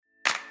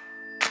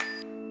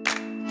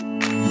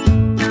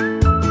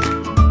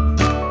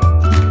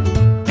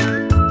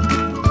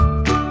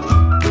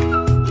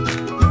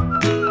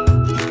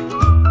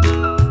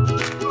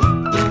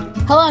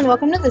and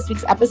welcome to this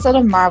week's episode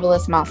of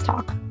Marvelous Mouse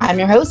Talk. I'm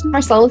your host,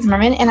 Marcella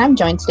Zimmerman, and I'm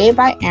joined today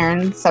by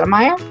Erin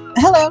Sotomayor.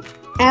 Hello.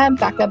 And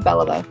Becca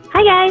Beliveau.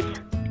 Hi,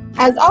 guys.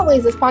 As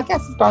always, this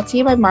podcast is brought to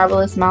you by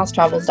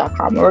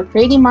MarvelousMouseTravels.com, where we're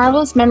creating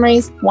marvelous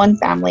memories, one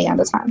family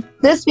at a time.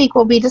 This week,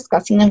 we'll be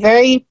discussing a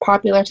very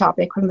popular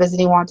topic when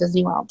visiting Walt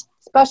Disney World.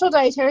 Special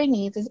dietary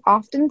needs is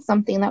often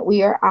something that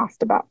we are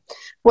asked about.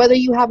 Whether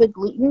you have a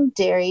gluten,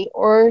 dairy,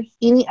 or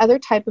any other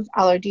type of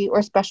allergy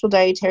or special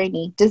dietary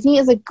need, Disney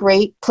is a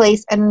great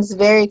place and is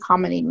very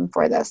accommodating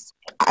for this.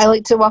 I'd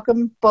like to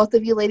welcome both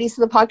of you ladies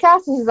to the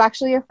podcast. This is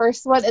actually your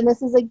first one, and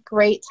this is a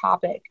great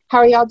topic. How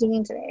are y'all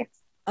doing today?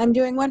 I'm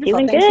doing wonderful.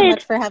 Doing Thanks good. so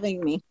much for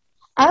having me.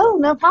 Oh,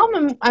 no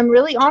problem. I'm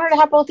really honored to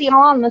have both of y'all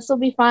on. This will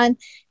be fun.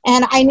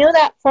 And I know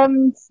that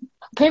from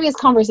previous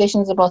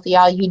conversations with both of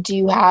y'all, you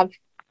do have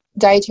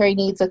dietary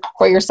needs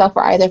for yourself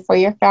or either for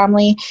your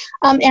family.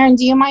 Erin,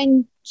 do you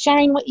mind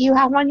sharing what you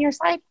have on your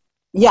side?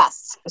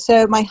 Yes.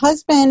 So my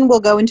husband will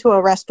go into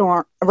a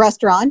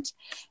restaurant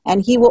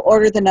and he will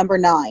order the number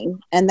 9.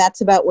 And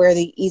that's about where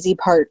the easy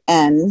part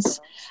ends.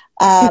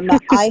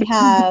 I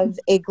have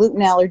a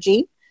gluten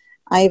allergy.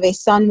 I have a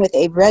son with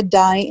a red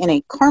dye and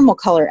a caramel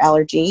color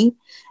allergy.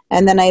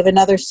 And then I have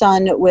another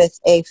son with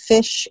a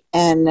fish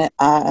and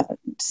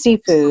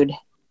seafood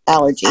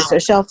allergy, so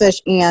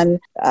shellfish and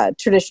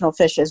traditional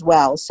fish as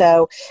well.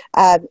 So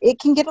it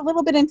can get a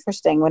little bit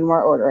interesting when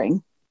we're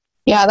ordering.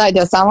 Yeah, that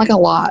does sound like a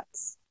lot.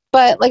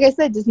 But like I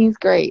said, Disney's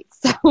great.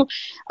 So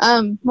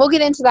we'll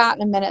get into that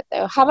in a minute,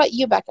 though. How about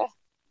you, Becca?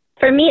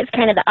 For me, it's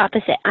kind of the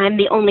opposite. I'm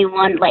the only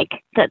one,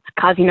 that's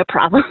causing a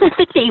problem at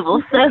the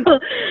table. So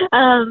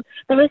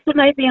the rest of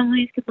my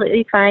family is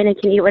completely fine and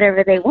can eat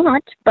whatever they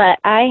want. But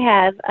I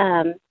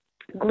have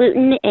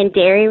gluten and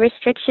dairy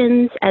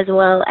restrictions as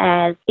well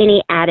as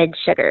any added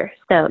sugar.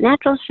 So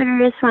natural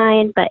sugar is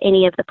fine, but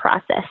any of the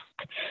processed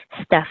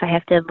stuff I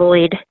have to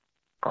avoid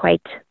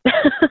quite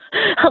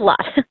a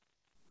lot.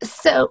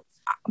 So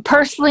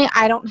personally,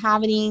 I don't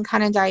have any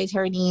kind of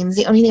dietary needs.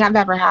 The only thing I've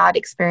ever had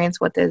experience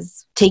with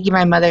is taking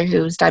my mother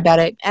who's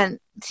diabetic. And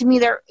to me,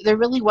 there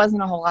really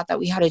wasn't a whole lot that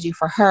we had to do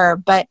for her.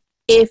 But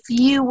if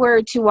you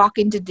were to walk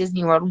into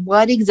Disney World,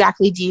 what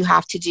exactly do you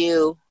have to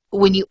do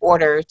when you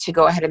order to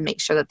go ahead and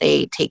make sure that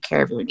they take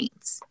care of your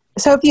needs?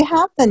 So if you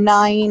have the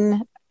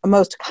 9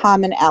 most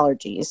common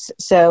allergies,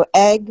 so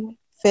egg,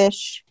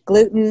 fish,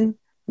 gluten,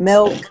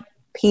 milk,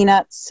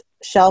 peanuts,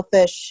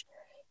 shellfish,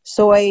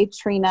 soy,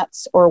 tree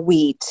nuts, or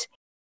wheat,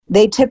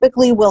 they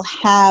typically will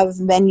have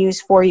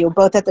menus for you,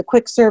 both at the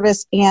quick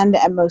service and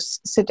at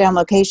most sit-down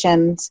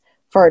locations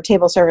for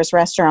table service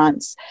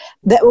restaurants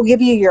that will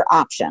give you your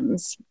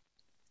options.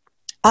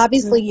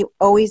 Obviously, you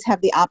always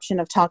have the option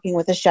of talking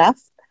with a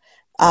chef.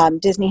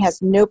 Disney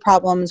has no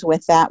problems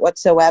with that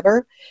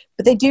whatsoever,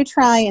 but they do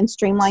try and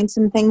streamline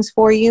some things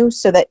for you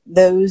so that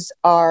those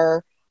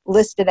are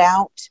listed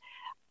out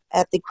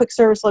at the quick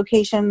service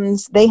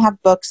locations. They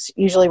have books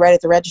usually right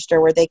at the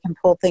register where they can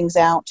pull things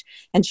out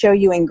and show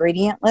you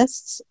ingredient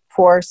lists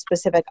for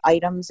specific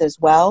items as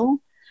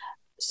well.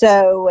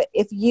 So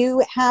if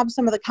you have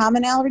some of the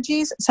common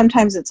allergies,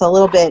 sometimes it's a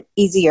little bit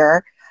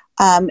easier.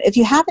 If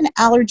you have an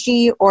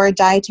allergy or a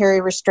dietary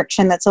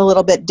restriction that's a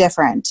little bit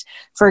different,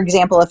 for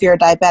example, if you're a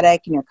diabetic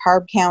and you're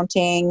carb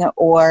counting,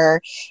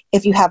 or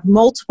if you have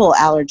multiple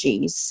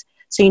allergies,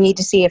 so you need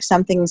to see if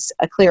something's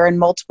clear in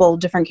multiple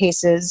different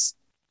cases,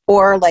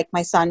 or like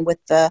my son with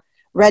the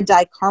red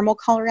dye caramel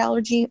color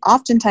allergy,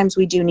 oftentimes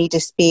we do need to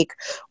speak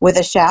with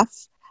a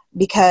chef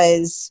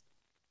because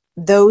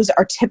those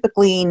are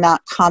typically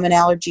not common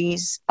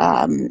allergies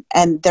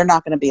and they're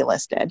not going to be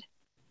listed.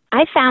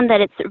 I found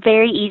that it's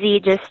very easy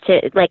just to,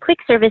 quick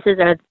services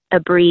are a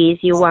breeze.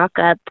 You walk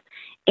up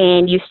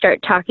and you start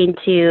talking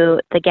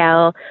to the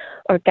gal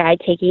or guy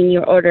taking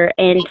your order,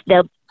 and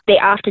they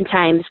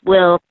oftentimes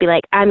will be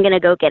like, I'm going to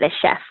go get a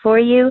chef for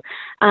you.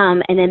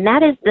 And then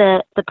that is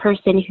the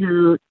person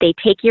who they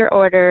take your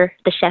order,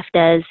 the chef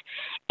does,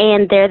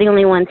 and they're the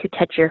only ones who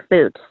touch your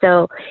food.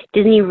 So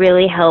Disney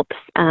really helps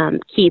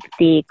keep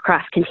the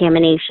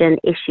cross-contamination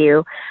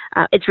issue.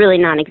 It's really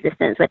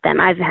non-existent with them.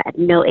 I've had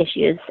no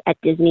issues at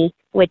Disney,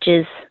 which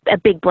is a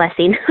big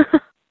blessing.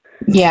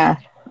 Yeah.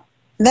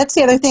 That's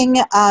the other thing.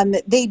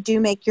 They do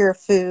make your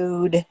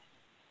food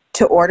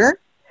to order.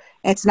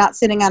 It's not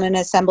sitting on an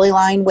assembly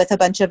line with a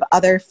bunch of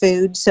other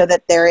food so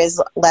that there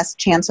is less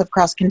chance of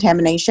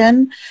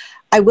cross-contamination.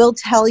 I will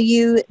tell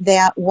you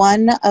that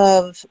one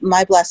of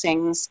my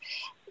blessings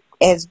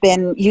has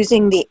been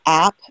using the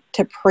app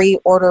to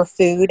pre-order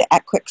food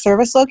at quick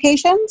service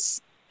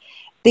locations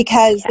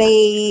because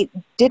they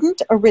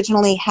didn't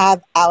originally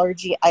have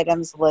allergy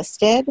items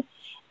listed,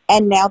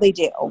 and now they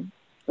do,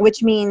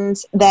 which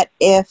means that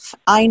if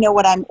I know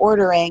what I'm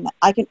ordering,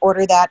 I can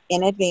order that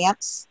in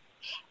advance,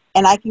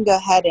 and I can go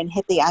ahead and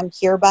hit the I'm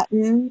here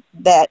button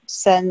that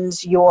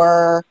sends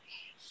your,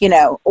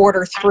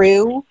 order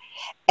through.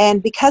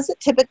 And because it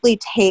typically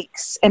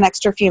takes an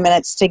extra few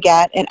minutes to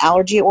get an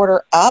allergy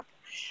order up,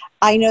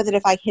 I know that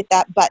if I hit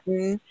that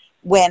button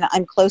when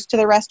I'm close to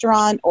the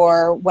restaurant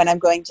or when I'm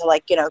going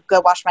to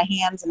go wash my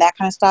hands and that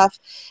kind of stuff,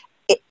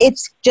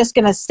 it's just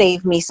going to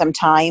save me some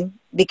time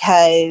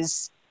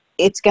because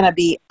it's going to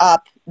be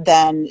up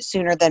then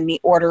sooner than me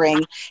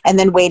ordering and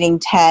then waiting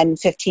 10,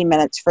 15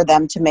 minutes for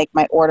them to make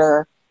my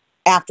order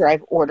after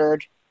I've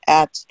ordered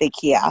at the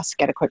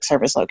kiosk at a quick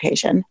service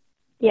location.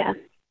 Yeah,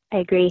 I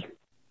agree.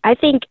 I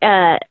think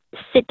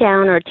sit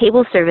down or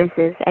table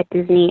services at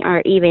Disney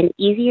are even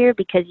easier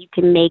because you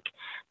can make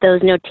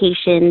those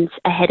notations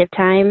ahead of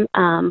time.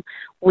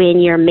 When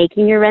you're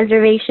making your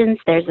reservations,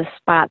 there's a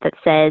spot that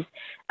says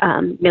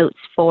notes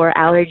for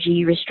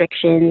allergy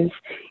restrictions,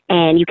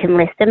 and you can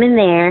list them in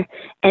there.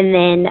 And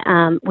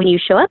then when you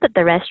show up at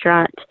the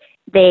restaurant,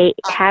 they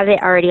have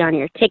it already on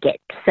your ticket.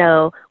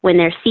 So when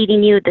they're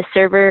seating you, the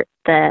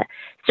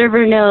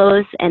server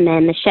knows, and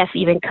then the chef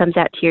even comes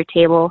out to your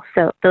table.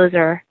 So those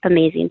are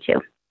amazing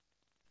too.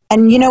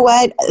 And you know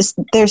what?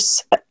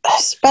 There's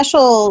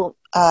special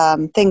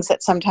things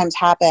that sometimes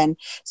happen,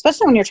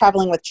 especially when you're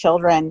traveling with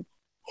children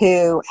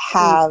who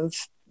have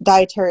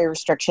dietary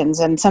restrictions,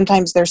 and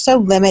sometimes they're so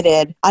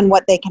limited on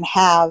what they can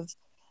have.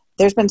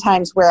 There's been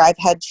times where I've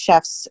had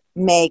chefs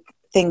make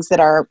things that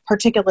are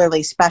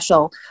particularly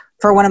special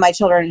for one of my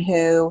children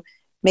who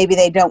maybe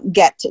they don't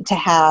get to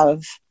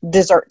have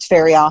desserts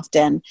very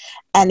often,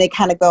 and they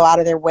kind of go out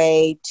of their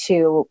way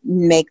to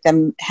make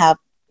them have,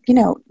 you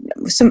know,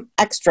 some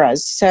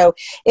extras. So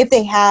if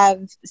they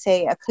have,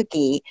 say, a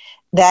cookie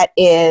that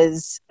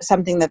is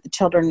something that the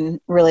children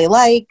really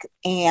like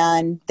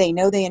and they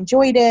know they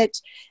enjoyed it,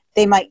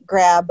 they might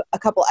grab a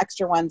couple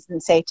extra ones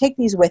and say, take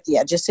these with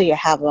you just so you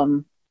have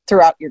them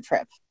throughout your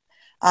trip.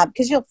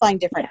 Because you'll find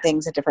different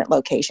things at different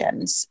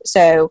locations.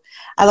 So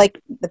I like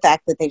the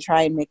fact that they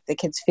try and make the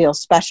kids feel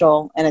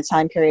special in a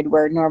time period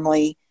where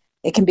normally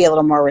it can be a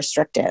little more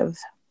restrictive.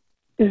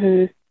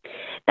 Mm-hmm.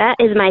 That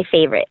is my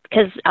favorite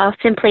because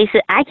often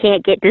places I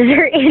can't get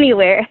dessert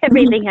anywhere.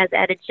 Everything has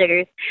added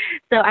sugars.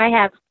 So I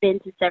have been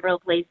to several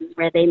places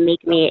where they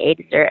make me a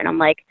dessert and I'm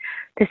like,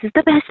 this is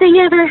the best thing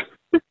ever.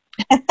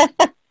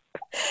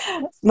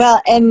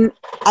 Well, and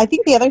I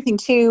think the other thing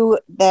too,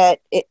 that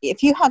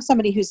if you have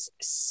somebody who's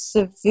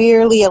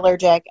severely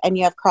allergic and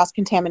you have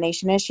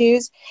cross-contamination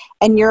issues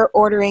and you're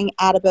ordering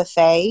at a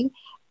buffet,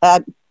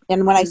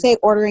 and when I say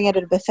ordering it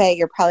at a buffet,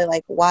 you're probably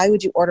like, why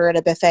would you order at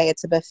a buffet?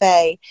 It's a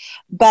buffet.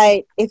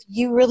 But if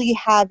you really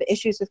have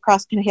issues with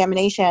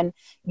cross-contamination,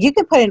 you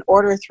can put an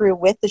order through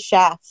with the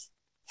chef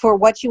for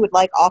what you would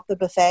like off the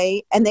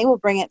buffet, and they will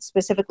bring it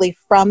specifically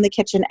from the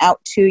kitchen out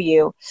to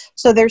you.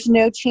 So there's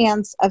no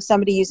chance of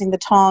somebody using the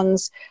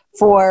tongs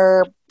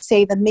for,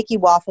 say, the Mickey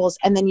waffles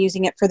and then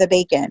using it for the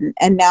bacon.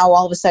 And now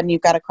all of a sudden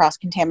you've got a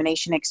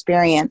cross-contamination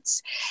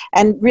experience.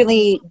 And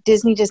really,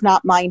 Disney does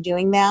not mind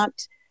doing that.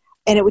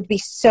 And it would be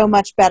so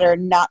much better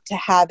not to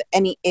have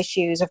any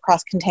issues of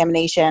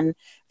cross-contamination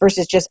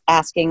versus just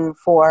asking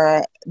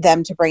for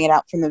them to bring it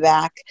out from the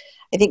back.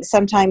 I think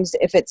sometimes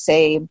if it's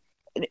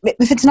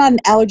not an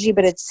allergy,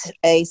 but it's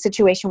a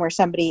situation where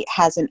somebody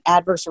has an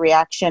adverse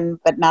reaction,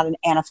 but not an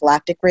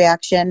anaphylactic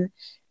reaction,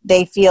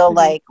 they feel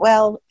like,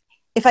 well,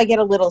 if I get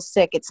a little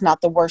sick, it's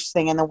not the worst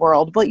thing in the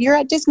world. But you're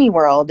at Disney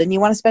World and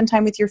you want to spend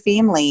time with your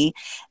family.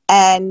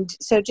 And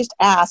so just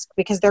ask,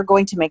 because they're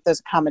going to make those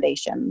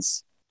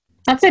accommodations.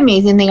 That's the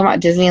amazing thing about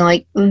Disney.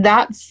 Like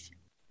that's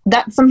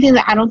something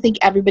that I don't think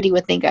everybody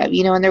would think of,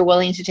 you know, and they're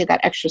willing to take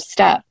that extra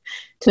step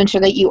to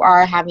ensure that you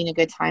are having a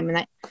good time. And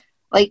that,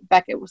 like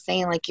Beckett was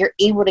saying, like you're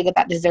able to get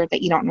that dessert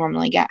that you don't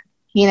normally get,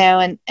 you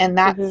know, and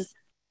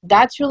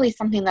that's really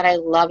something that I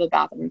love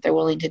about them, that they're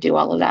willing to do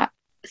all of that.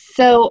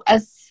 So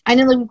as I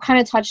know that we've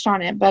kind of touched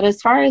on it, but as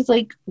far as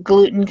like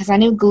gluten, because I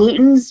know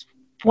gluten's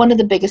one of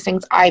the biggest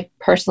things I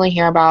personally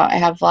hear about. I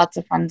have lots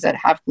of friends that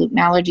have gluten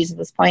allergies at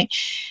this point,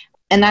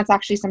 and that's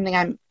actually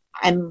something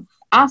I'm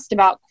asked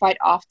about quite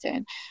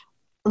often.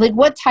 Like,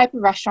 what type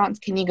of restaurants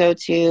can you go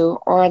to,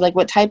 or like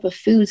what type of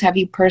foods have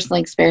you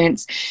personally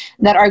experienced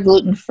that are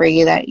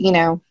gluten-free that, you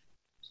know,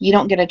 you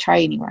don't get to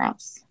try anywhere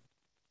else?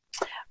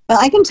 Well,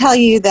 I can tell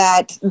you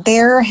that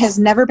there has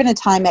never been a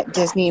time at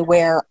Disney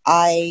where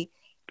I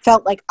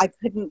felt like I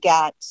couldn't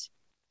get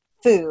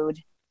food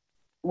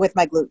with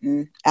my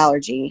gluten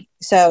allergy.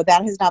 So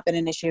that has not been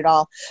an issue at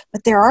all.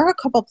 But there are a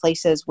couple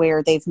places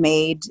where they've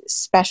made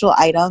special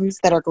items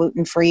that are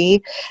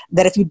gluten-free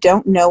that if you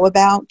don't know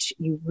about,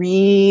 you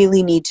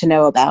really need to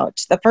know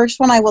about. The first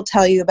one I will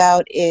tell you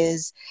about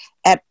is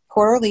at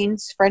Port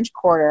Orleans French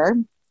Quarter.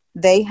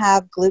 They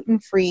have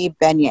gluten-free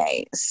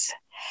beignets,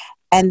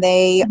 and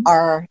they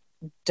are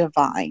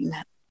divine.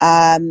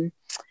 And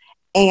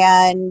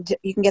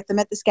you can get them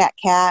at the Scat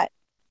Cat.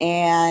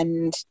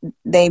 And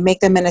they make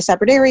them in a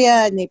separate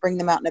area and they bring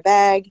them out in a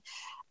bag.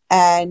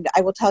 And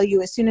I will tell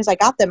you, as soon as I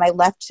got them, I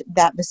left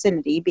that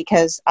vicinity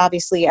because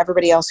obviously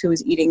everybody else who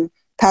was eating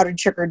powdered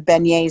sugared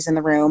beignets in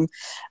the room,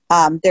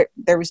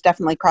 there was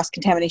definitely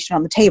cross-contamination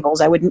on the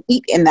tables. I wouldn't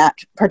eat in that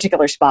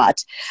particular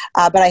spot.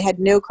 But I had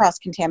no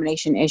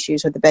cross-contamination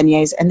issues with the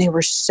beignets, and they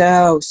were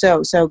so,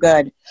 so, so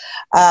good.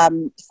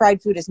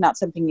 Fried food is not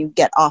something you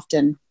get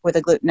often with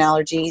a gluten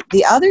allergy.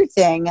 The other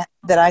thing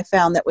that I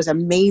found that was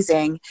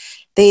amazing,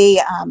 they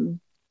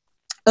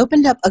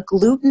opened up a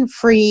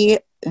gluten-free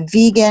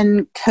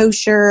vegan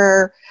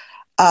kosher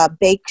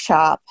bake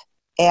shop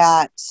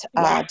at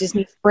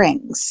Disney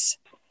Springs.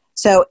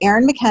 So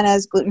Erin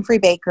McKenna's Gluten-Free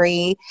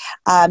Bakery.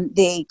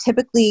 They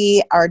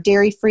typically are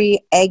dairy-free,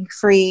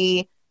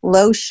 egg-free,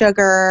 low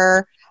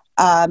sugar,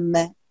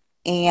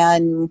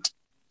 and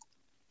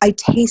I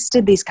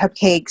tasted these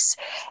cupcakes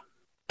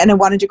and I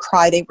wanted to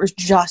cry. They were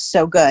just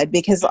so good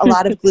because a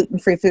lot of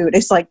gluten-free food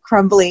is like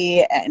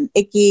crumbly and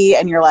icky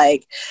and you're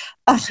like,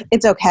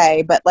 it's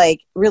okay. But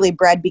like really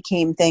bread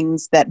became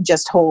things that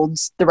just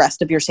holds the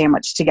rest of your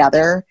sandwich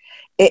together.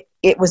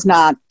 It was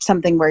not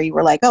something where you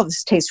were like, oh,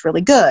 this tastes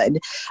really good.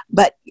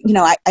 But, you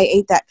know, I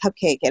ate that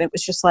cupcake and it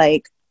was just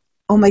like,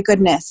 oh my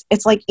goodness,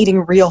 it's like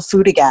eating real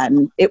food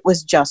again. It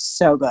was just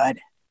so good.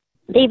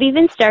 They've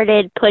even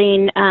started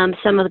putting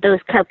some of those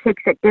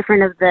cupcakes at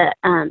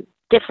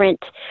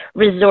different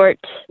resort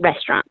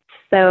restaurants.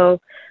 So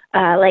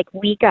like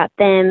we got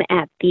them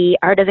at the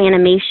Art of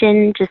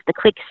Animation, just the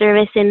quick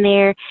service in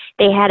there.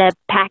 They had a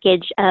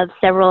package of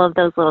several of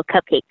those little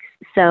cupcakes.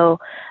 So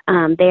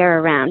they are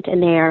around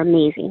and they are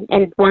amazing.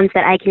 And ones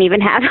that I can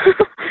even have.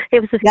 It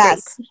was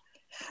just great.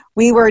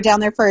 We were down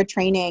there for a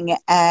training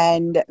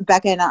and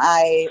Becca and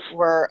I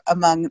were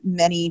among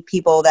many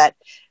people that,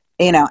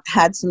 you know,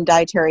 had some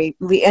dietary.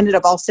 We ended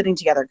up all sitting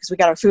together because we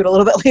got our food a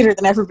little bit later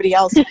than everybody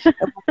else. And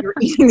when we were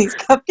eating these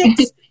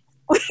cupcakes.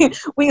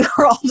 We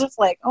were all just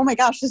like, oh my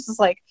gosh, this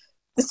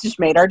just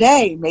made our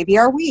day, maybe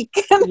our week.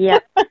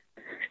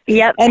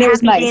 Yep. And it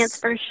was nice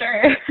for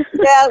sure.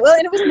 Yeah, well,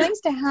 and it was nice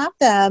to have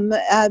them.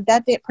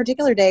 That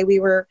particular day, we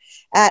were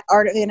at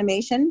Art of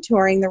Animation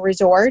touring the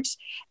resort,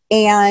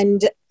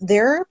 and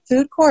their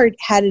food court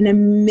had an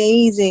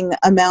amazing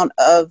amount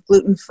of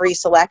gluten-free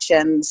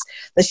selections.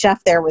 The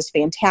chef there was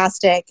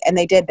fantastic, and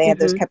they had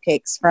those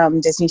cupcakes from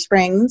Disney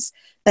Springs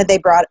that they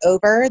brought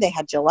over. They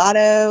had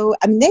gelato.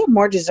 I mean, they had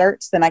more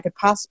desserts than I could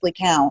possibly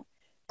count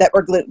that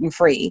were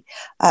gluten-free.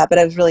 But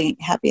I was really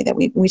happy that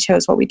we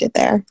chose what we did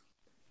there.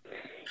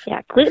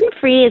 Yeah,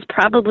 gluten-free is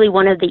probably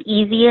one of the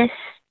easiest,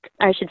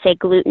 I should say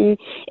gluten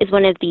is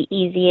one of the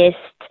easiest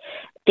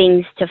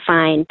things to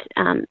find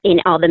in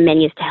all the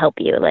menus to help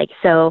you. Like,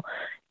 so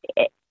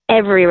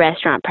every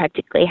restaurant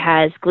practically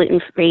has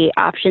gluten-free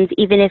options,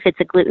 even if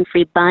it's a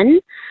gluten-free bun.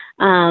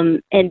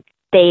 And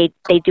they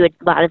do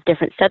a lot of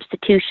different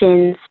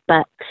substitutions,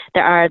 but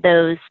there are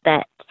those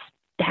that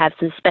have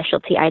some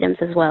specialty items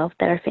as well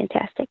that are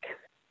fantastic.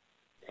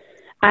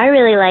 I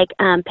really like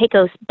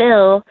Pecos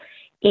Bill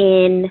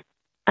in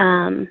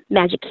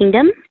Magic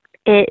Kingdom.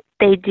 They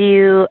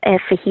do a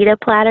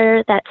fajita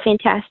platter that's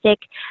fantastic.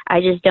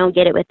 I just don't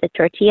get it with the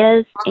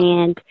tortillas,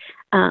 and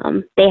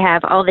they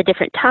have all the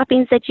different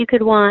toppings that you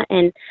could want,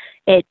 and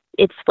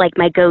it's like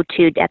my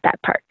go-to at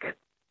that park.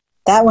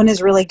 That one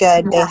is really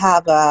good. They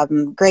have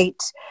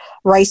great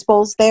rice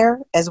bowls there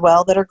as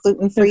well that are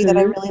gluten-free that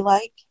I really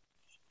like.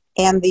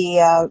 And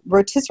the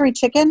rotisserie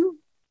chicken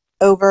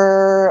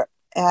over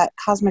at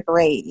Cosmic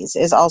Rays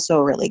is also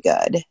really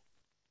good.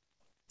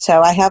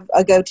 So I have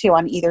a go-to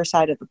on either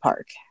side of the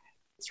park.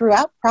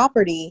 Throughout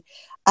property,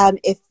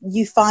 if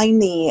you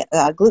find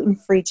the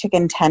gluten-free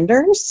chicken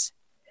tenders,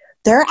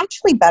 they're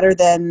actually better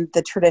than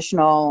the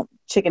traditional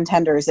chicken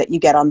tenders that you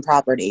get on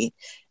property.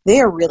 They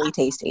are really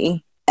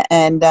tasty.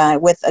 And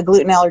with a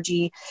gluten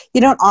allergy,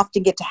 you don't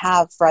often get to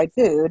have fried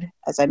food,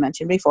 as I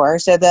mentioned before.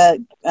 So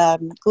the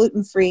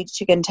gluten-free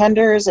chicken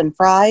tenders and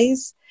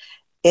fries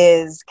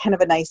is kind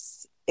of a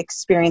nice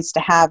experience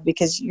to have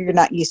because you're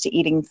not used to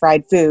eating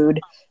fried food.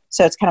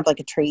 So it's kind of like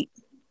a treat.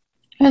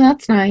 Oh,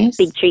 that's nice.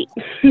 Big treat.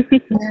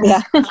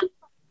 Yeah.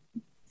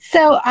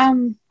 So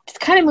just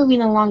kind of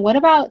moving along, what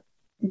about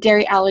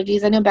dairy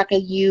allergies? I know, Becca,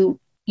 you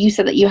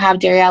said that you have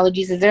dairy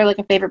allergies. Is there like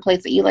a favorite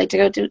place that you like to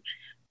go to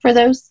for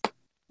those?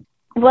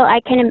 Well,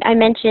 I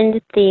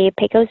mentioned the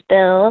Pecos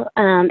Bill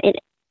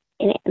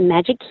in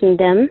Magic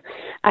Kingdom.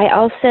 I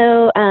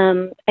also,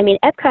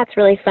 Epcot's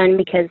really fun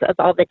because of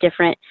all the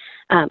different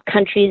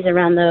countries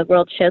around the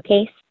World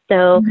Showcase.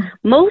 So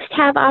most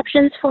have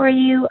options for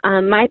you.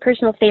 My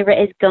personal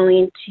favorite is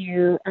going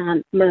to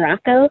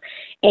Morocco,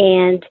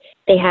 and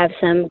they have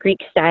some Greek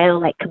style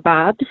like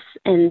kebabs,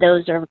 and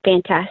those are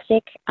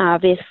fantastic.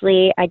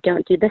 Obviously, I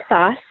don't do the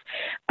sauce,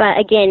 but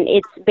again,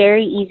 it's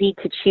very easy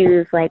to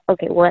choose like,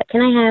 okay, what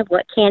can I have?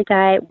 What can't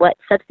I? What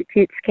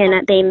substitutes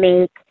can they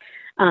make?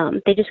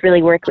 They just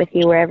really work with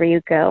you wherever you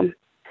go.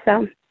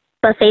 So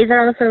buffets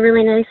are also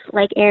really nice,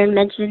 like Erin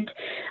mentioned.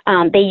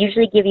 They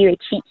usually give you a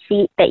cheat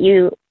sheet that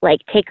you like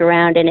take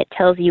around, and it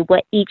tells you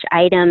what each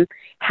item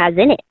has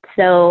in it.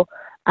 So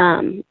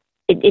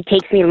it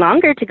takes me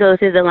longer to go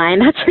through the line,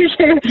 that's for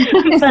sure.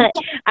 But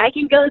I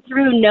can go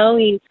through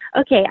knowing,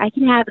 okay, I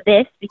can have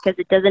this because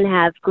it doesn't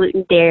have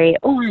gluten, dairy,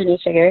 or any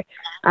sugar.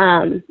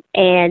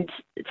 And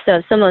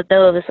so some of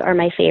those are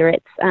my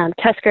favorites.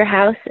 Tusker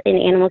House in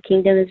Animal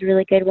Kingdom is a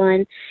really good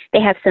one.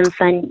 They have some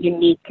fun,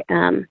 unique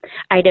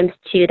items,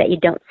 too, that you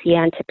don't see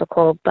on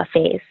typical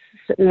buffets,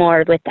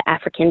 more with the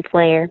African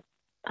flair.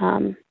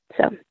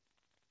 So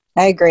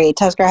I agree.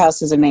 Tusker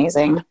House is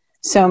amazing.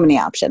 So many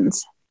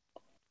options.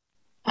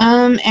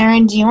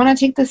 Erin, do you want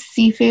to take the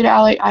seafood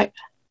allergy?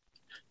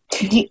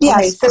 Yes.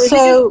 Okay, so is it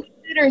So just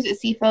seafood or is it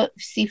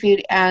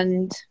seafood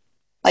and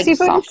like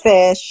seafood and soft?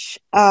 fish.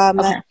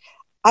 Okay.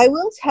 I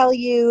will tell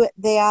you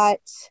that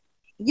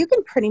you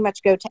can pretty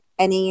much go to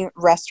any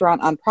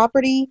restaurant on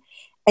property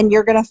and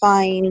you're going to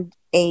find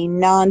a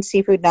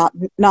non-seafood,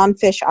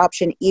 non-fish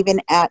option,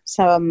 even at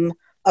some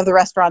of the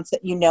restaurants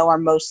that you know are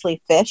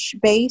mostly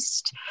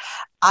fish-based.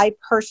 I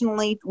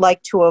personally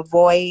like to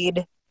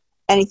avoid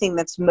anything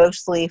that's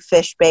mostly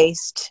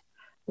fish-based,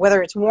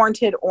 whether it's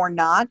warranted or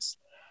not.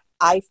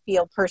 I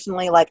feel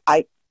personally like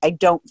I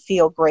don't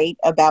feel great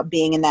about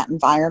being in that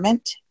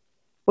environment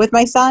with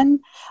my son.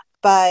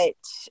 But,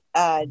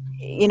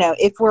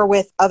 if we're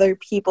with other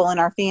people in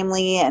our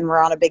family and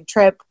we're on a big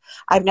trip,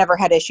 I've never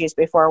had issues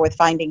before with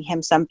finding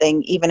him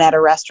something, even at a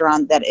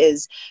restaurant that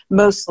is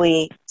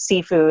mostly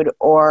seafood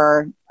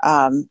or,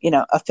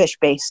 a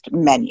fish-based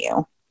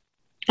menu.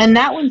 And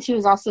that one too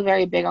is also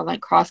very big on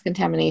like cross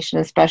contamination,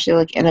 especially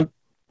like in a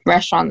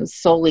restaurant that's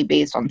solely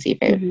based on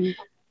seafood. Mm-hmm.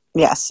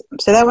 Yes.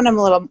 So that one I'm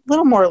a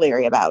little more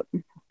leery about.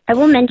 I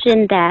will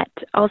mention that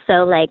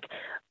also, like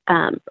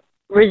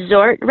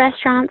resort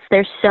restaurants,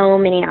 there's so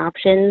many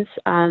options.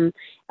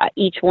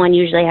 Each one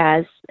usually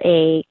has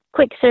a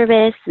quick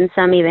service, and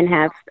some even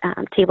have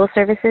table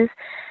services.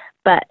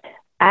 But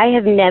I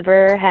have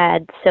never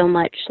had so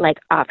much like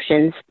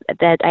options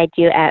that I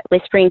do at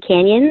Whispering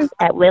Canyon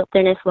at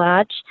Wilderness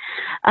Lodge.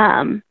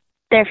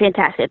 They're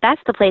fantastic. That's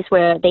the place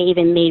where they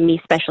even made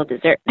me special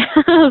dessert.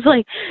 I was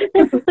like,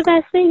 this is the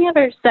best thing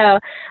ever. So,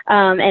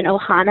 and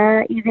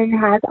Ohana even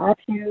has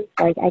options.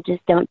 Like, I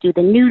just don't do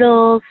the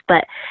noodles,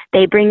 but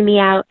they bring me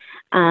out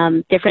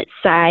different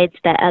sides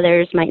that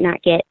others might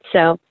not get.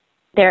 So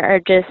there are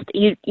just,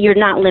 you're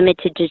not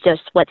limited to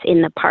just what's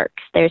in the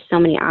parks. There's so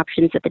many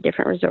options at the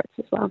different resorts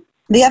as well.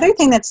 The other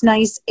thing that's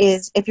nice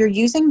is if you're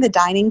using the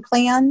dining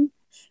plan,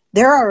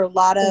 there are a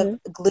lot of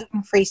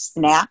gluten-free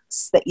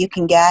snacks that you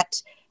can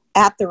get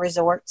at the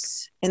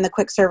resorts in the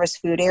quick service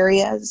food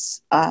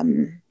areas.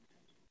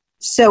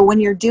 So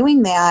when you're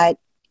doing that,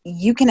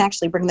 you can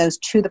actually bring those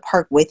to the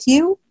park with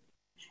you.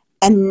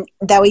 And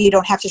that way you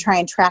don't have to try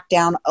and track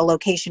down a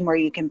location where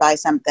you can buy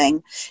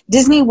something.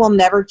 Disney will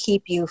never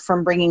keep you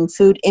from bringing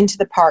food into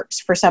the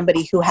parks for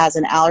somebody who has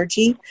an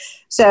allergy.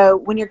 So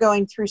when you're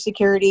going through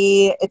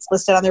security, it's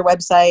listed on their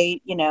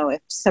website.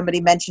 If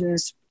somebody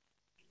mentions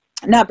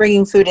not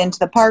bringing food into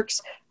the parks,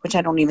 which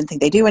I don't even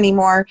think they do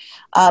anymore,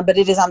 but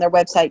it is on their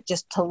website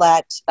just to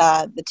let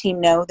the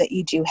team know that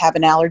you do have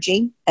an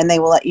allergy, and they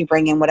will let you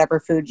bring in whatever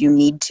food you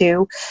need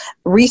to.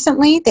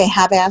 Recently, they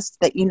have asked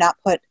that you not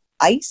put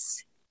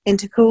ice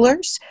into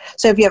coolers.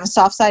 So if you have a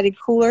soft-sided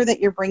cooler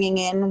that you're bringing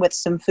in with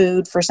some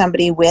food for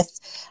somebody with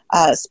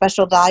a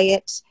special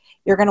diet,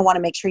 you're going to want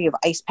to make sure you have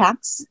ice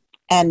packs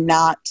and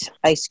not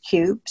ice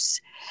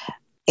cubes.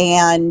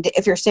 And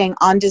if you're staying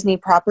on Disney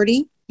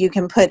property, you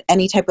can put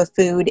any type of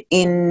food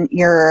in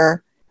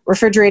your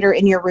refrigerator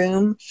in your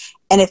room.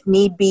 And if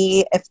need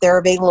be, if they're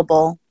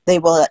available, they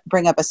will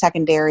bring up a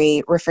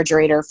secondary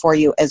refrigerator for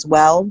you as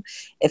well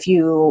if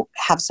you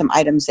have some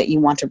items that you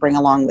want to bring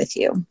along with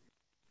you.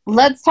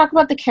 Let's talk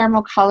about the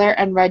caramel color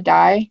and red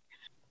dye.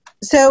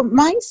 So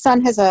my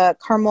son has a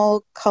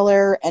caramel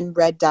color and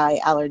red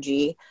dye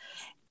allergy.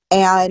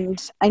 And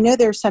I know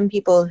there are some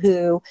people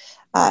who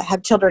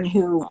have children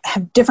who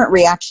have different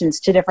reactions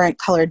to different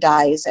color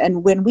dyes.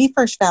 And when we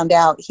first found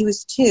out, he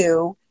was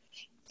 2,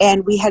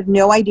 and we had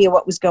no idea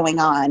what was going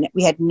on.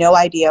 We had no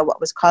idea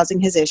what was causing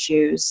his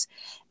issues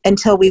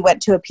until we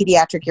went to a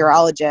pediatric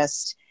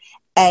urologist.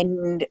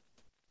 And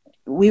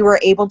we were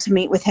able to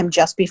meet with him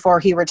just before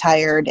he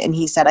retired. And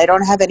he said, I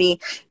don't have any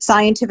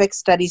scientific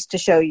studies to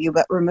show you,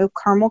 but remove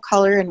caramel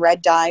color and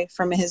red dye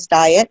from his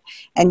diet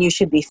and you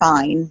should be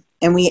fine.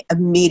 And we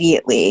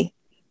immediately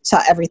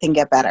saw everything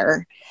get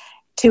better.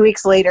 2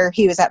 weeks later,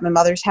 he was at my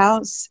mother's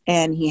house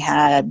and he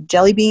had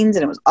jelly beans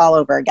and it was all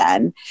over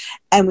again.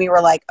 And we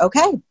were like,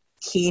 okay,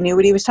 he knew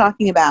what he was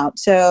talking about.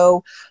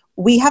 So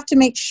we have to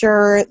make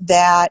sure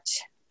that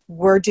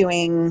we're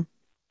doing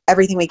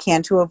everything we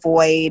can to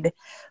avoid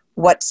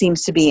what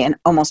seems to be in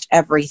almost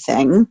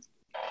everything.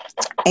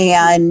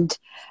 And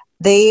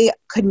they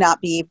could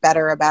not be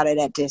better about it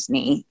at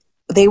Disney.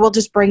 They will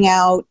just bring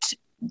out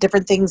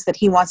different things that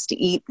he wants to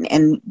eat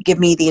and give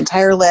me the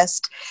entire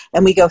list.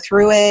 And we go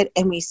through it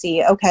and we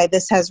see, okay,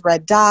 this has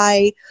red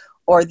dye,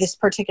 or this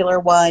particular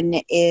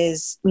one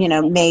is,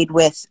 made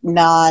with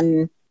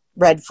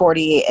non-red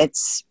 40.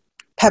 It's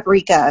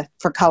paprika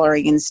for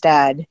coloring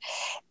instead.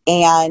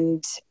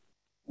 And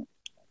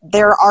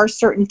there are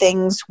certain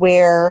things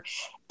where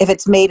if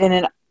it's made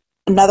in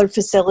another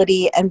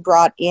facility and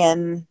brought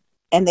in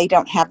and they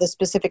don't have the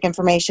specific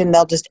information,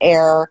 they'll just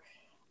err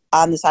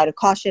on the side of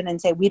caution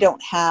and say, we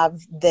don't have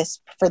this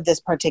for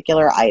this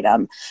particular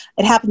item.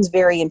 It happens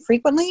very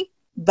infrequently,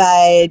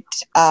 but,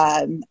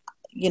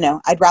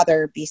 I'd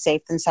rather be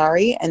safe than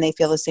sorry, and they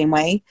feel the same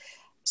way.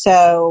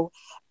 So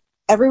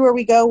everywhere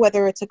we go,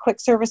 whether it's a quick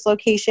service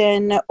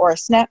location or a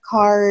snack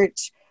cart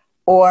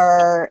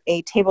or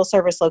a table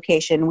service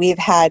location, we've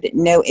had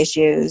no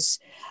issues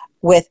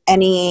with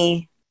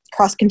any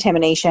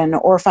cross-contamination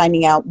or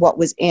finding out what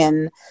was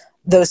in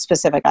those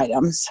specific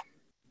items.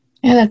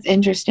 Yeah, that's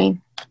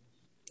interesting.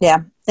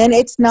 Yeah. And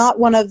it's not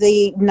one of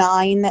the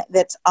 9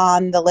 that's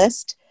on the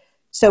list.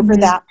 So for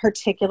that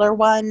particular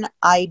one,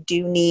 I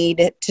do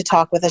need to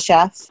talk with a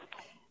chef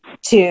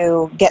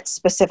to get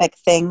specific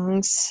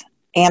things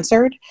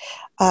answered.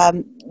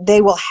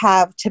 They will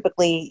have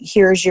typically,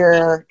 here's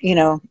your,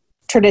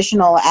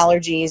 traditional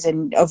allergies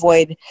and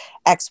avoid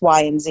X,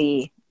 Y, and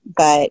Z,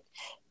 but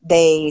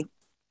they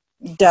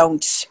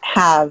don't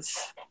have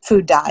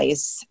food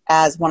dyes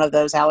as one of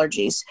those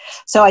allergies.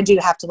 So I do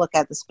have to look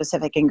at the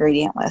specific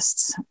ingredient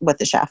lists with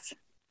the chef.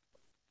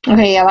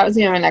 Okay, yeah, that was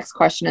my next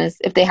question, is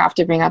if they have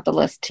to bring out the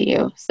list to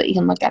you so that you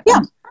can look at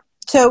them. Yeah.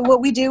 So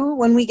what we do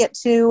when we get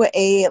to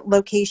a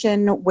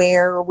location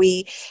where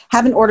we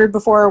haven't ordered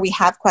before, we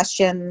have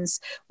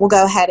questions, we'll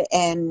go ahead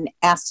and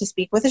ask to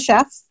speak with a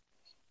chef.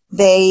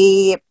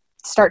 They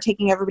start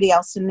taking everybody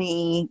else in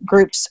the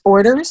group's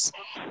orders.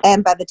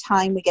 And by the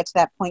time we get to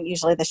that point,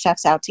 usually the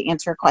chef's out to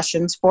answer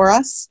questions for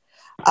us.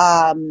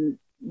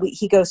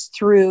 He goes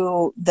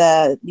through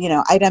the,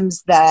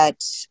 items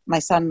that my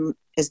son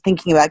is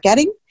thinking about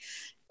getting,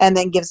 and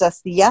then gives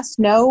us the yes,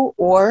 no,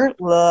 or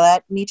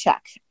let me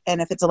check.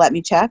 And if it's a let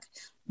me check,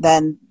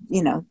 then,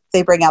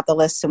 they bring out the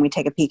list and we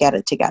take a peek at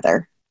it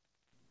together.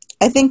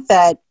 I think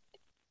that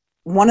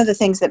one of the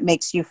things that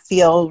makes you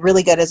feel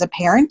really good as a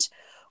parent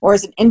or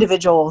as an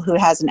individual who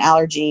has an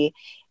allergy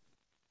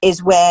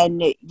is when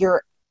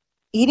you're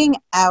eating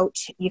out,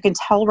 you can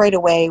tell right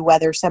away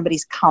whether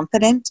somebody's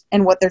confident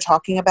in what they're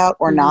talking about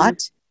or not.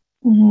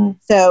 Mm-hmm.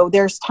 So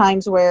there's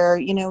times where,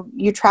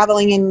 you're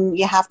traveling and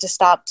you have to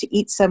stop to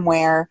eat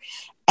somewhere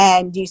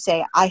and you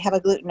say, I have a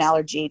gluten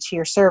allergy, to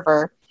your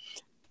server.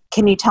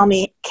 Can you tell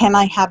me, can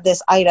I have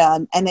this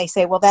item? And they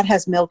say, well, that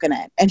has milk in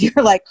it. And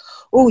you're like,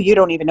 oh, you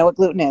don't even know what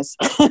gluten is.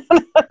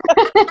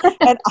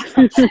 And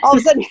all of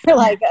a sudden you're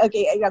like,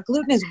 okay,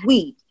 gluten is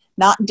wheat,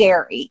 not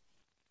dairy.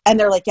 And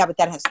they're like, yeah, but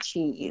that has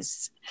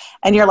cheese.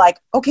 And you're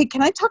like, okay,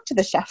 can I talk to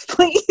the chef,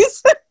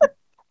 please?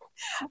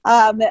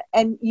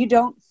 And you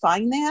don't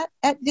find that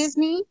at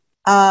Disney.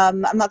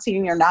 I'm not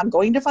saying you're not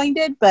going to find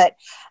it, but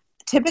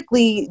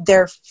typically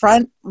their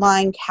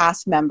frontline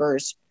cast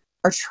members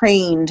are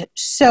trained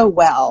so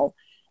well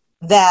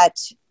that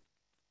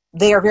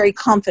they are very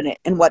confident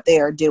in what they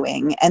are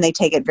doing and they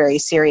take it very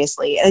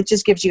seriously. And it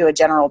just gives you a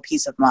general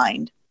peace of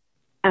mind.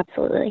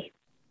 Absolutely.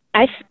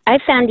 I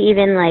found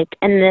even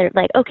and they're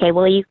like, okay,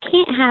 well, you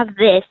can't have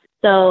this.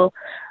 So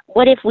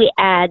what if we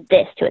add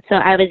this to it? So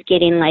I was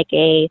getting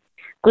a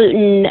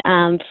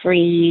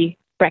gluten-free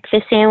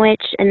breakfast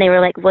sandwich, and they were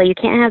like, well, you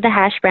can't have the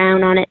hash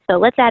brown on it, so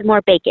let's add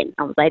more bacon.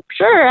 I was like,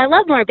 sure, I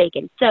love more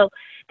bacon. So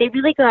they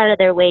really go out of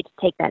their way to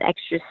take that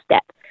extra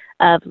step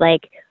of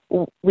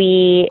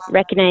we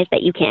recognize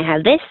that you can't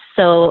have this,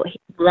 so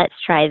let's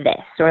try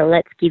this, or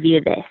let's give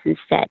you this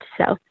instead.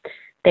 So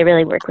they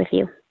really work with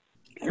you.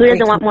 Who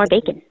doesn't want more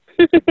bacon?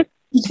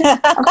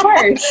 Of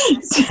course.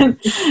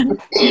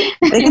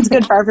 Bacon's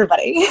good for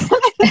everybody.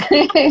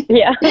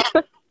 Yeah.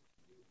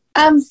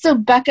 So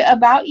Becca,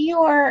 about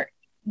your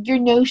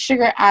no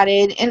sugar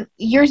added, and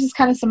yours is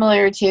kind of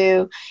similar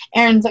to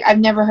Erin's. I've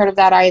never heard of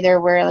that either,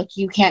 where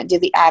you can't do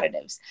the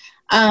additives.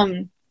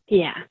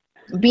 Yeah.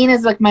 Being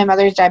as my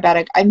mother's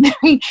diabetic, I'm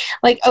very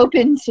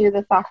open to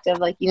the fact of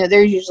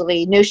there's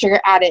usually no sugar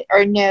added,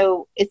 or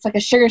no, it's a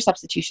sugar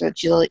substitution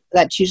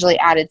that's usually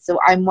added. So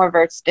I'm more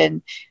versed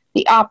in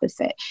the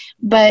opposite.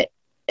 But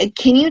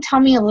can you tell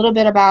me a little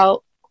bit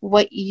about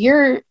what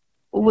your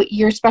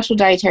special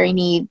dietary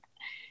need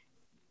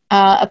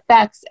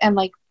affects, and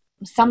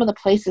some of the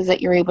places that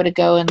you're able to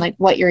go, and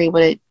what you're able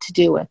to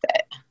do with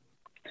it?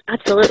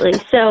 Absolutely.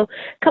 So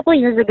a couple of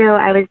years ago,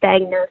 I was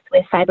diagnosed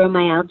with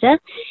fibromyalgia,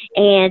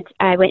 and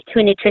I went to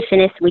a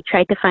nutritionist. We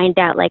tried to find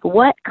out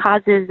what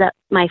causes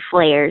my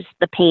flares,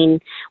 the pain,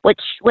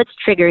 what's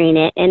triggering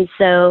it. And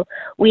so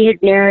we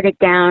had narrowed it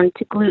down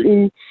to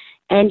gluten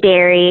and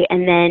dairy.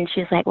 And then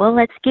she was like, well,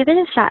 let's give it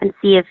a shot and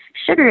see if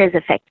sugar is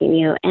affecting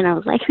you. And I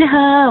was like,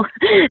 no,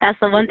 that's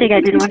the one thing I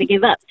didn't want to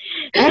give up.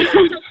 And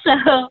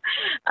so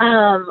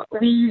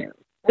we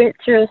went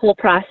through a whole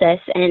process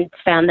and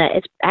found that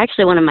it's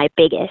actually one of my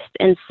biggest.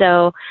 And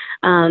so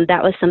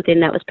that was something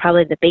that was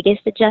probably the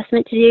biggest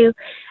adjustment to do,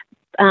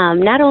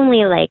 not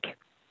only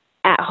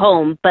at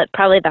home, but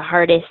probably the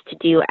hardest to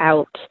do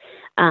out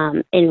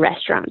in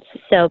restaurants.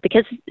 So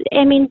because,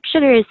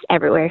 sugar is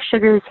everywhere.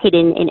 Sugar is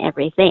hidden in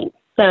everything.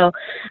 So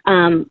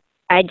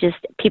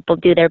people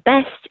do their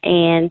best,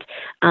 and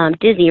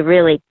Disney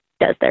really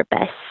does their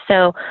best.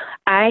 So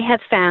I have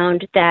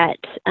found that,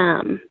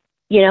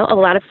 a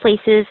lot of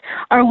places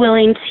are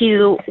willing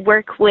to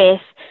work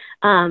with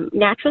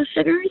natural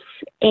sugars,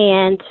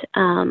 and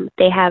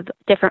they have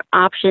different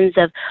options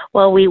of,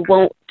 well, we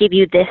won't give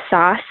you this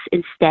sauce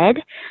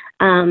instead.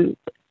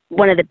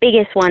 One of the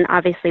biggest one,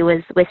 obviously,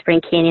 was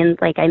Whispering Canyon,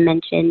 like I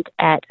mentioned,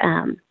 at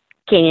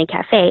Canyon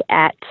Cafe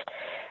at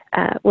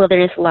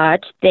Wilderness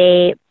Lodge.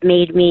 They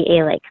made me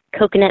a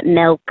coconut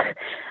milk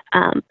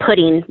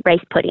pudding,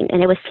 rice pudding,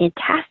 and it was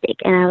fantastic.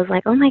 And I was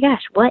like, oh my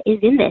gosh, what is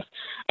in this?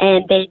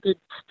 And they did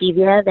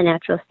stevia, the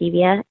natural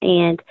stevia.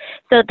 And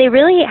so they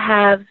really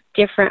have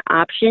different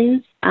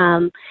options.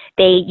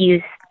 They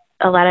use,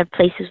 a lot of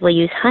places will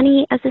use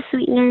honey as a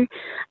sweetener,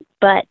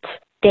 but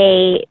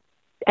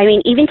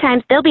even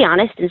times they'll be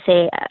honest and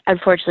say,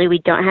 unfortunately, we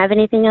don't have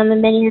anything on the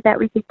menu that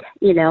we could,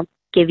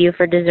 give you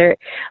for dessert,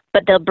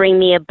 but they'll bring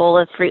me a bowl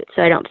of fruit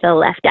so I don't feel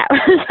left out.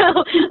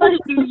 So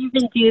you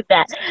can do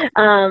that.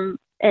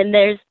 And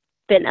there's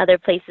been other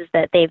places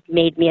that they've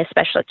made me a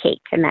special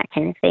cake and that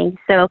kind of thing.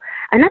 So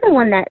another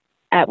one that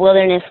at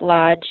Wilderness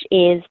Lodge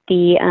is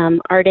the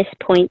Artist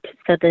Point,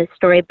 so the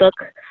storybook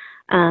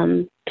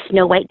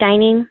Snow White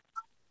dining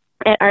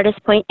at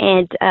Artist Point.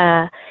 And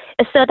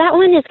so that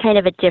one is kind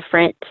of a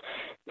different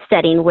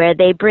setting where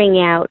they bring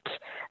out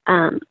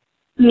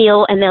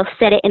meal and they'll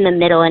set it in the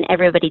middle and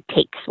everybody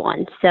takes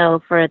one.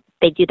 So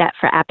they do that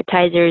for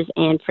appetizers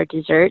and for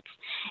desserts.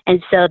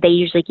 And so they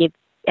usually give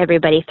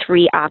everybody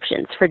 3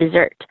 options for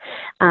dessert.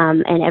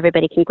 And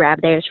everybody can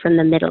grab theirs from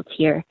the middle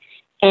tier.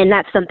 And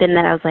that's something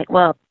that I was like,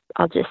 well,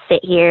 I'll just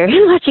sit here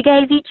and watch you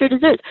guys eat your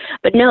desserts.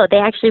 But no, they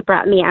actually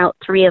brought me out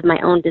 3 of my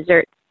own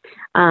desserts.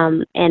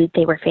 And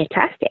they were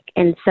fantastic.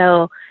 And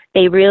so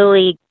they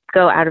really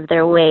go out of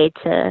their way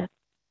to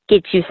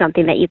get you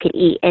something that you can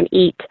eat and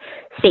eat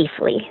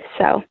safely.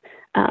 So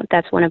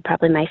that's one of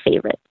probably my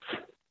favorites.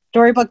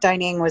 Storybook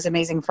dining was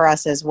amazing for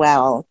us as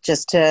well,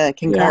 just to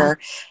concur.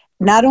 Yeah.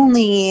 Not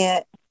only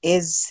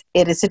is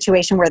it a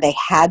situation where they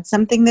had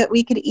something that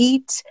we could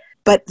eat,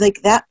 but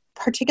like that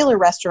particular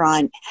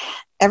restaurant,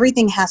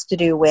 everything has to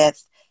do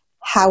with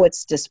how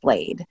it's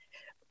displayed.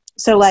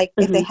 So like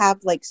if they have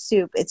like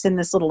soup, it's in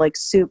this little like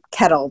soup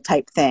kettle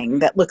type thing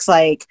that looks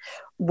like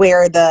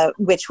where the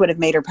witch would have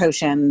made her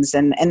potions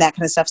and that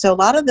kind of stuff. So a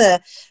lot of the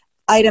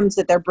items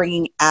that they're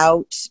bringing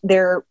out,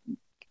 there's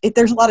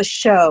a lot of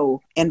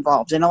show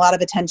involved and a lot of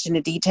attention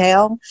to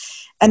detail.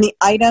 And the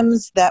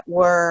items that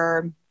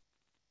were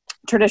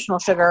traditional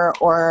sugar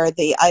or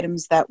the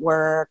items that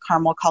were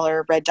caramel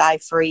color, red dye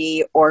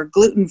free or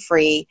gluten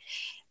free,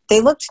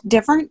 they looked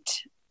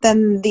different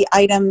than the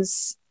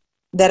items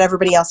that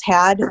everybody else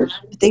had.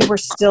 They were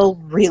still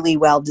really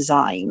well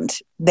designed.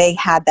 They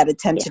had that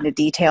attention to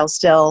detail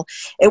still.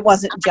 It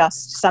wasn't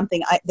just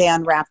something they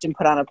unwrapped and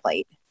put on a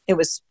plate. It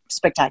was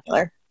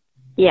spectacular.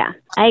 Yeah,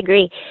 I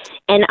agree.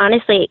 And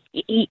honestly,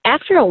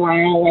 after a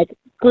while, like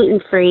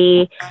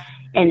gluten-free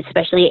and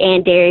especially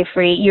and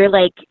dairy-free,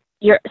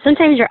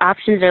 sometimes your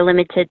options are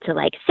limited to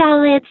like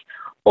salads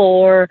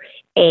or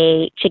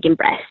a chicken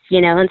breast,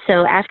 and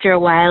so after a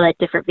while at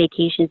different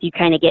vacations, you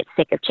kind of get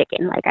sick of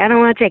chicken. Like, I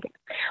don't want chicken.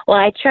 Well,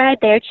 I tried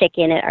their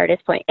chicken at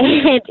Artist Point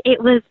and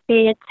it was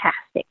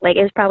fantastic. Like,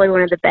 it was probably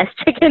one of the best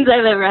chickens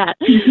I've ever had.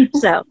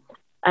 So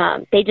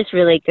they just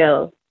really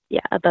go,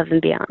 above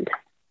and beyond.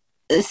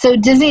 So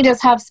Disney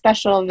does have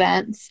special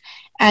events,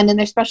 and in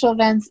their special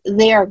events,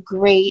 they are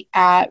great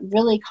at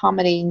really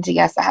accommodating to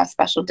guests that have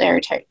special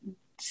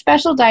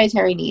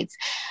dietary needs.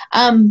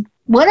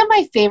 One of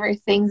my favorite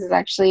things is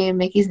actually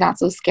Mickey's Not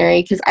So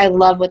Scary, because I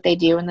love what they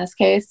do in this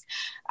case.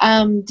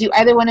 Do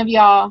either one of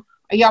are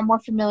y'all more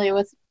familiar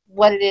with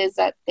what it is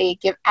that they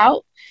give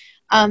out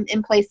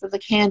in place of the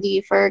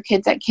candy for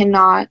kids that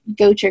cannot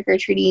go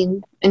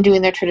trick-or-treating and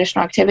doing their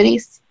traditional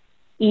activities?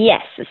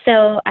 Yes.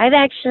 So I've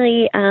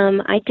actually,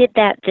 I did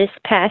that this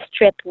past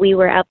trip. We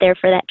were out there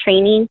for that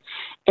training,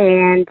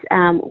 and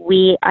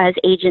we as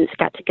agents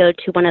got to go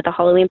to one of the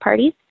Halloween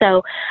parties.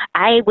 So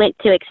I went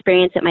to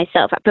experience it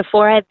myself.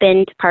 Before, I've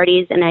been to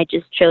parties and I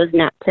just chose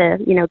not to,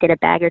 get a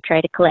bag or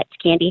try to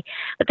collect candy.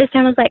 But this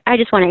time I was like, I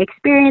just want to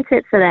experience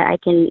it so that I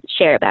can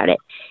share about it.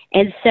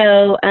 And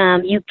so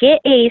you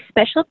get a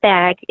special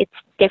bag. It's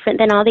different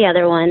than all the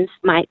other ones.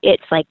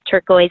 It's like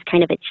turquoise,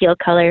 kind of a teal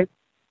color.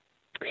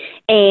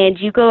 And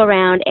you go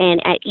around, and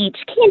at each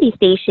candy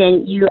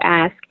station, you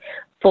ask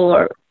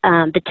for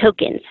the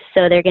tokens.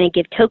 So they're going to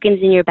give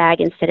tokens in your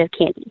bag instead of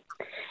candy.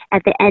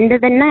 At the end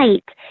of the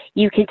night,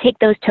 you can take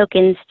those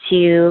tokens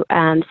to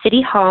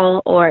City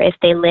Hall, or if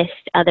they list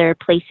other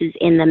places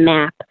in the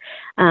map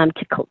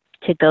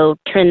to go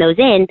turn those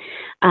in.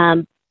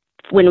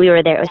 When we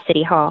were there, it was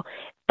City Hall.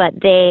 But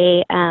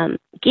they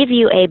give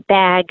you a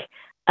bag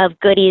of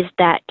goodies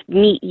that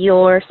meet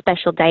your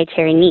special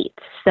dietary needs.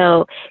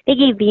 So they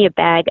gave me a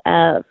bag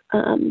of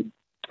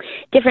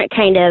different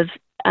kind of,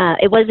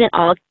 it wasn't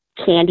all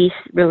candy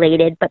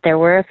related, but there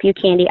were a few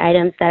candy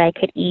items that I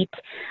could eat.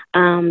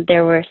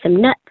 There were some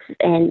nuts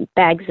and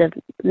bags of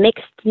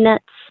mixed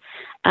nuts.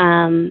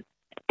 And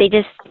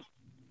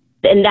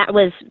that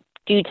was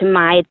due to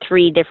my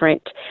 3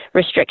 different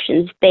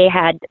restrictions. They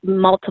had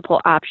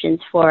multiple options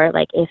for,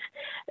 like, if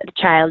the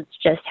child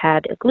just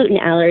had a gluten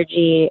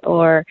allergy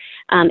or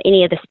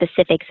any of the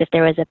specifics. If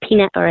there was a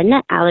peanut or a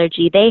nut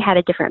allergy, they had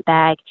a different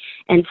bag.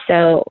 And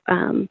so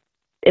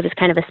it was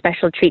kind of a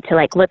special treat to,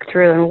 like, look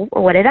through and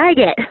what did I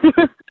get?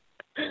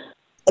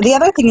 The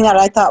other thing that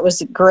I thought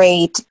was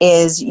great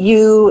is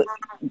you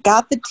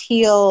got the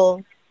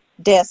teal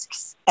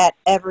discs at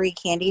every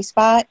candy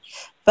spot,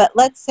 But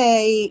let's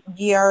say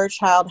your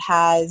child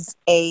has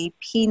a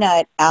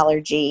peanut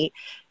allergy,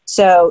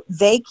 so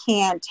they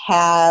can't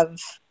have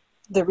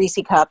the Reese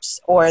Cups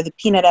or the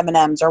peanut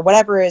M&Ms or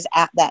whatever is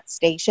at that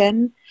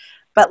station.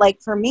 But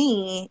like for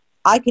me,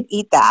 I could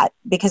eat that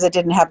because it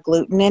didn't have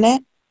gluten in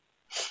it.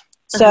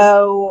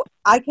 So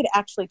I could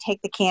actually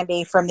take the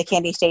candy from the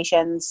candy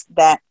stations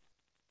that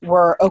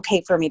were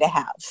okay for me to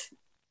have.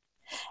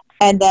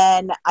 And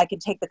then I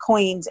could take the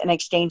coins and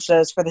exchange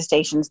those for the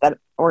stations that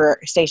were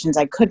stations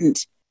I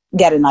couldn't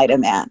get an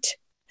item at.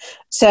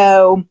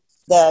 So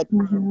the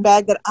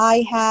bag that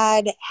I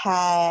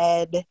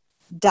had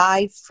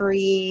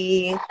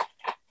dye-free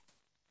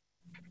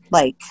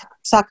like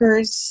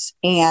suckers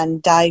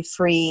and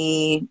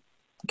dye-free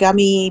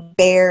gummy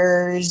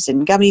bears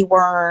and gummy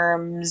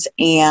worms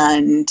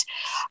and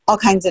all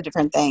kinds of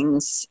different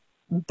things.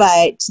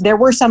 But there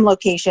were some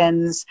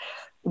locations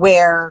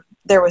where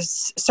there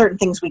was certain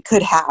things we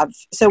could have.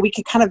 So we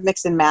could kind of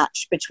mix and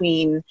match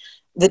between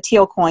the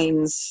teal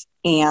coins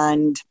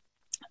and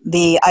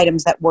the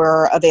items that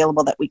were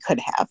available that we could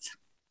have.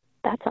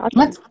 That's awesome.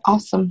 That's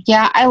awesome.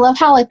 Yeah, I love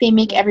how like they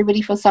make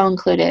everybody feel so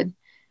included.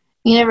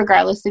 You know,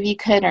 regardless if you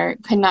could or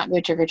could not go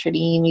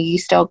trick-or-treating, you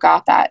still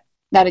got that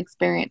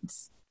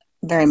experience.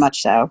 Very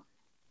much so.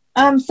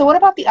 So what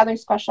about the other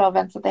special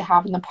events that they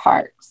have in the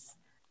parks?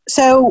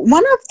 So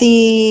one of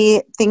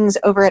the things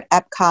over at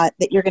Epcot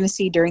that you're going to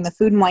see during the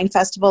Food and Wine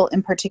Festival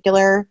in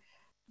particular,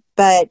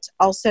 but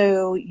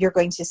also you're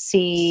going to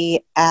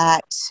see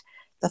at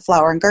the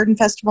Flower and Garden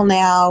Festival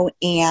now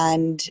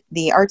and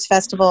the Arts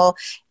Festival,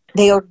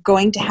 they are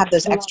going to have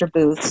those extra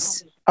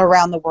booths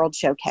around the World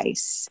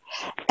Showcase.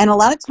 And a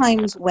lot of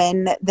times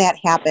when that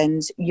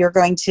happens, you're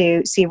going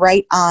to see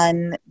right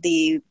on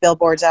the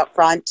billboards out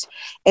front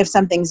if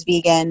something's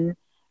vegan,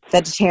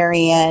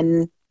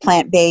 vegetarian,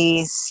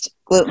 plant-based,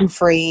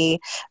 gluten-free.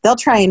 They'll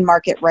try and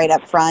mark it right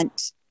up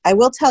front. I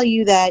will tell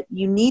you that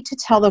you need to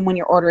tell them when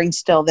you're ordering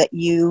still that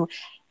you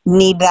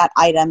need that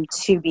item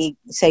to be,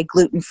 say,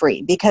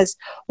 gluten-free. Because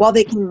while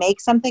they can make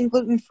something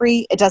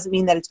gluten-free, it doesn't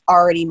mean that it's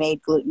already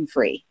made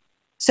gluten-free.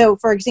 So,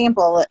 for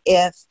example,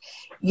 if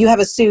you have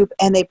a soup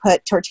and they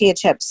put tortilla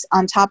chips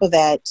on top of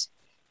it,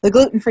 the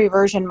gluten-free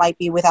version might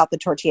be without the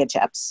tortilla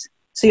chips.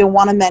 So you'll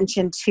want to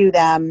mention to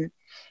them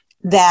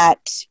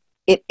that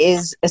it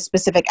is a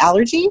specific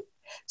allergy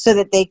so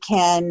that they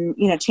can,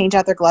 you know, change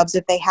out their gloves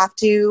if they have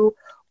to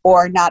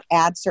or not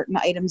add certain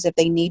items if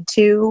they need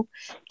to.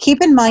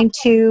 Keep in mind,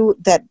 too,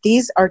 that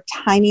these are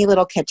tiny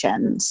little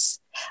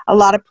kitchens. A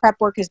lot of prep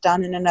work is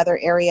done in another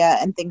area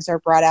and things are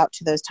brought out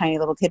to those tiny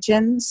little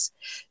kitchens.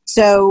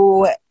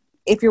 So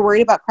if you're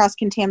worried about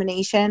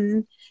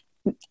cross-contamination,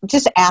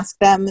 just ask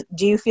them,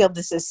 do you feel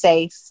this is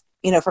safe,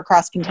 you know, for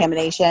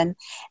cross-contamination?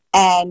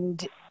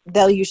 And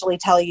they'll usually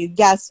tell you,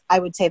 yes, I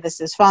would say this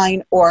is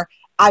fine, or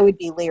I would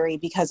be leery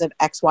because of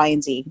X, Y,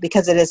 and Z,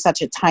 because it is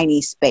such a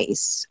tiny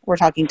space. We're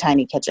talking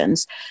tiny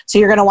kitchens. So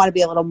you're going to want to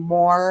be a little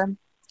more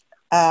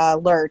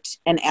alert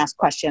and ask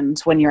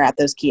questions when you're at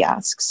those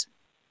kiosks.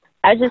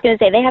 I was just going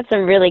to say, they have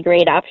some really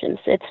great options.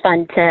 It's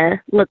fun to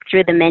look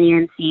through the menu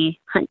and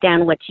hunt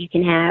down what you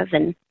can have.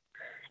 And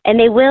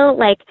they will,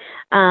 like,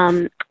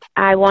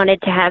 I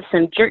wanted to have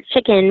some jerk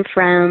chicken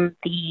from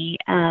the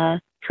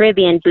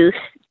Caribbean booth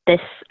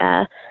this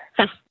past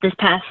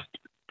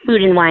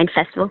Food and Wine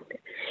Festival.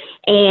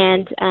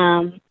 And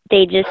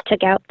they just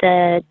took out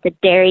the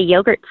dairy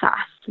yogurt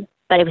sauce,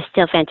 but it was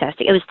still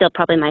fantastic. It was still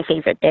probably my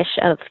favorite dish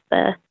of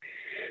the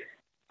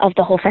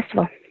whole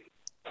festival.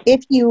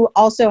 If you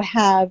also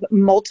have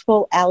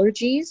multiple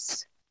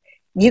allergies,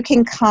 you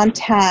can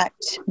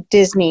contact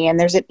Disney, and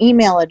there's an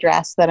email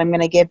address that I'm going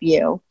to give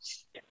you.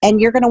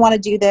 And you're going to want to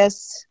do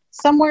this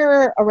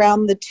somewhere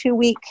around the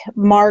 2-week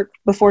mark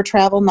before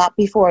travel, not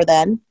before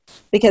then,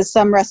 because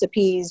some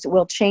recipes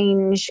will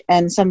change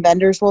and some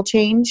vendors will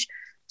change.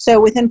 So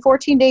within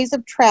 14 days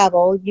of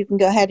travel, you can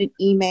go ahead and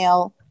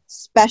email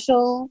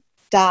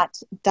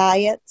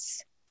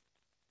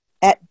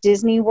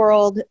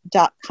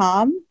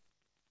special.diets@disneyworld.com.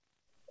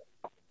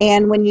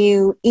 And when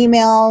you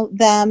email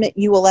them,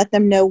 you will let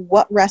them know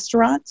what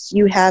restaurants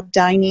you have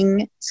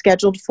dining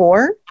scheduled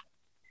for.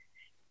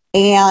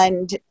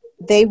 And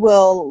they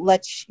will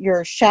let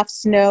your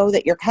chefs know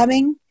that you're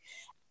coming,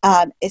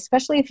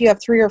 especially if you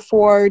have 3 or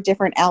 4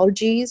 different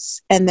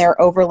allergies and they're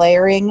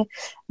overlayering.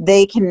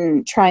 They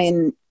can try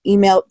and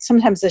email.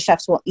 Sometimes the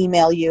chefs will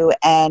email you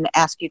and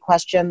ask you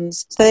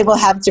questions. So they will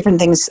have different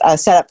things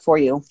set up for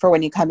you for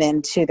when you come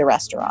into the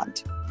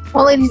restaurant.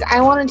 Well, ladies,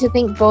 I wanted to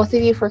thank both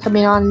of you for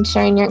coming on and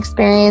sharing your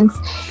experience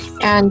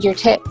and your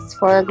tips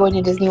for going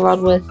to Disney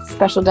World with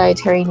special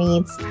dietary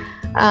needs.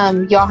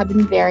 Y'all have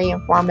been very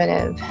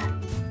informative.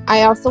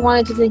 I also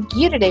wanted to thank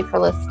you today for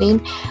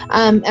listening,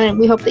 and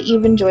we hope that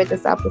you've enjoyed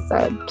this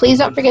episode. Please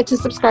don't forget to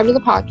subscribe to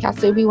the podcast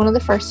so you'll be one of the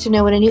first to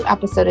know when a new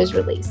episode is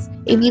released.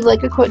 If you'd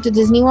like a quote to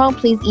Disney World,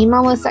 please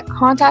email us at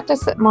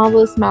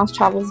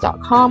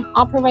contactus@marvelousmousetravels.com.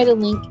 I'll provide a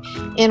link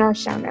in our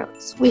show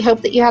notes. We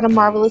hope that you had a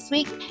marvelous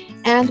week,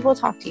 and we'll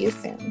talk to you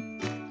soon.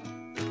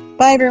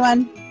 Bye,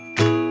 everyone.